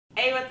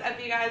Hey, what's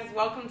up, you guys?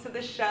 Welcome to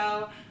the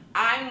show.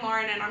 I'm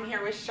Lauren, and I'm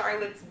here with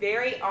Charlotte's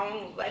very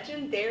own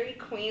legendary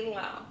Queen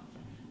Lo.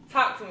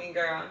 Talk to me,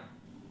 girl.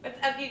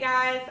 What's up, you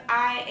guys?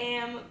 I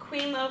am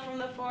Queen Lo from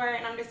the Fort,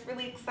 and I'm just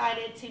really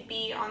excited to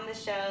be on the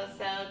show,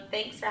 so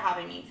thanks for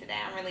having me today.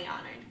 I'm really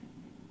honored.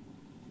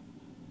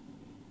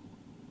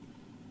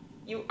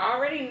 You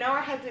already know I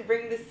had to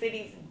bring the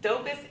city's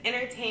dopest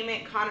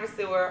entertainment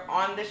connoisseur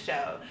on the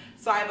show.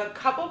 So I have a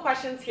couple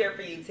questions here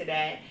for you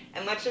today,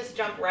 and let's just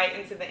jump right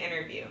into the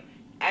interview.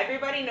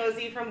 Everybody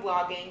knows you from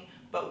vlogging,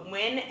 but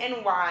when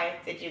and why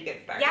did you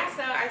get started? Yeah,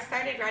 so I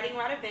started writing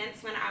about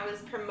events when I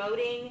was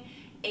promoting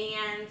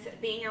and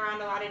being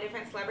around a lot of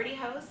different celebrity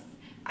hosts.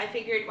 I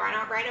figured why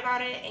not write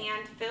about it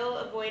and fill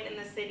a void in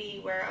the city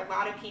where a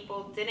lot of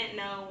people didn't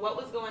know what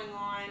was going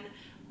on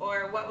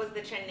or what was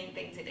the trending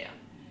thing to do.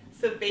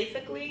 So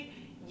basically,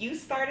 you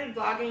started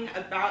vlogging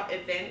about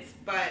events,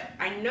 but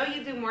I know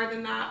you do more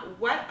than that.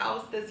 What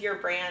else does your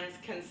brand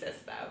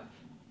consist of?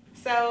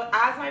 So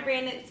as my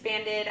brand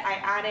expanded, I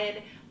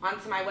added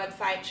onto my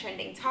website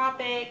trending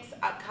topics,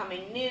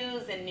 upcoming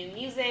news and new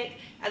music,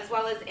 as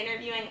well as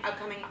interviewing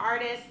upcoming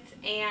artists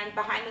and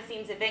behind the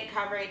scenes event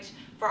coverage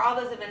for all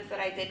those events that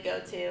I did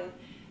go to.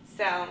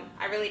 So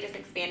I really just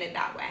expanded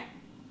that way.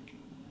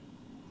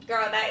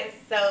 Girl, that is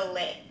so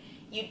lit.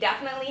 You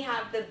definitely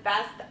have the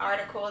best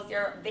articles.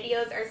 Your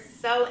videos are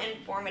so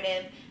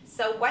informative.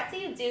 So what do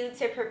you do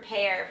to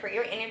prepare for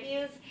your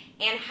interviews,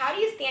 and how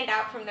do you stand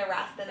out from the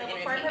rest of the interview?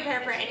 Before I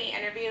prepare for any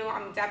interview,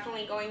 I'm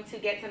definitely going to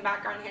get some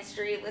background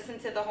history, listen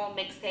to the whole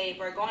mixtape,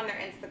 or go on their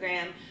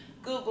Instagram,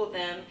 Google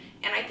them,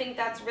 and I think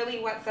that's really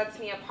what sets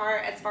me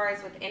apart as far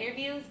as with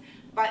interviews.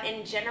 But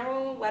in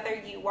general, whether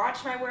you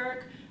watch my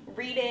work,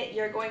 read it,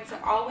 you're going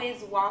to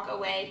always walk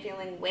away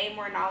feeling way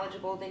more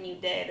knowledgeable than you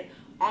did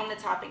on the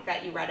topic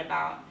that you read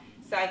about.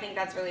 So I think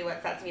that's really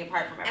what sets me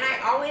apart from everyone.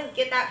 And I always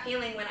get that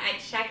feeling when I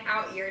check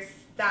out your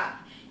stuff.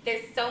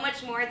 There's so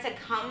much more to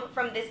come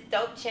from this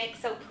dope chick,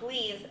 so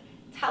please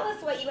tell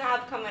us what you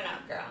have coming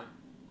up, girl.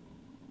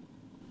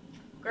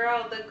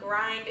 Girl, the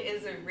grind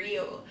is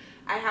real.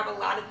 I have a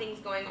lot of things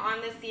going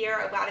on this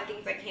year, a lot of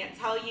things I can't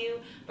tell you,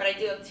 but I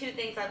do have two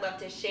things I'd love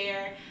to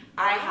share.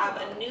 I have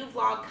a new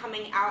vlog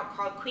coming out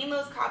called Queen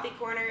Lo's Coffee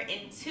Corner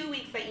in 2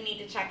 weeks that you need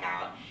to check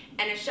out,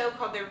 and a show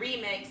called The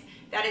Remix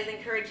that is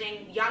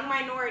encouraging young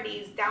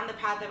minorities down the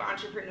path of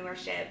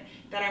entrepreneurship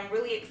that I'm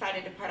really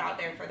excited to put out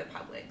there for the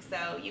public.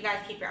 So you guys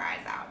keep your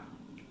eyes out.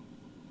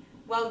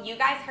 Well, you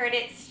guys heard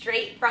it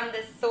straight from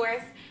the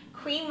source.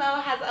 Queen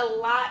Lo has a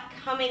lot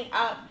coming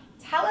up.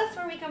 Tell us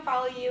where we can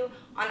follow you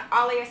on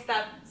all of your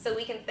stuff so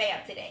we can stay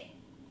up to date.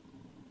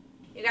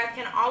 You guys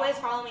can always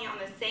follow me on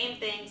the same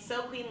thing,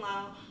 So Queen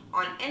Lo,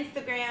 on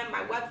Instagram,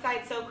 my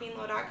website,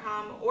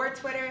 soqueenlo.com, or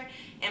Twitter,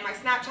 and my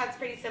Snapchat's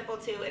pretty simple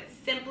too. It's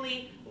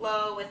simply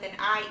Lo with an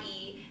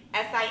I-E,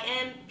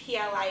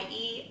 S-I-M-P-L-I-E-L-O.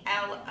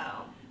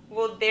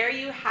 Well, there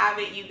you have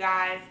it, you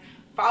guys.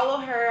 Follow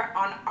her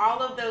on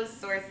all of those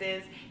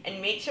sources and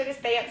make sure to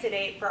stay up to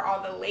date for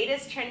all the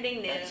latest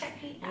trending news,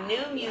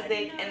 new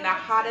music, and the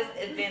hottest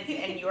events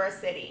in your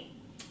city.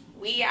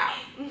 We out.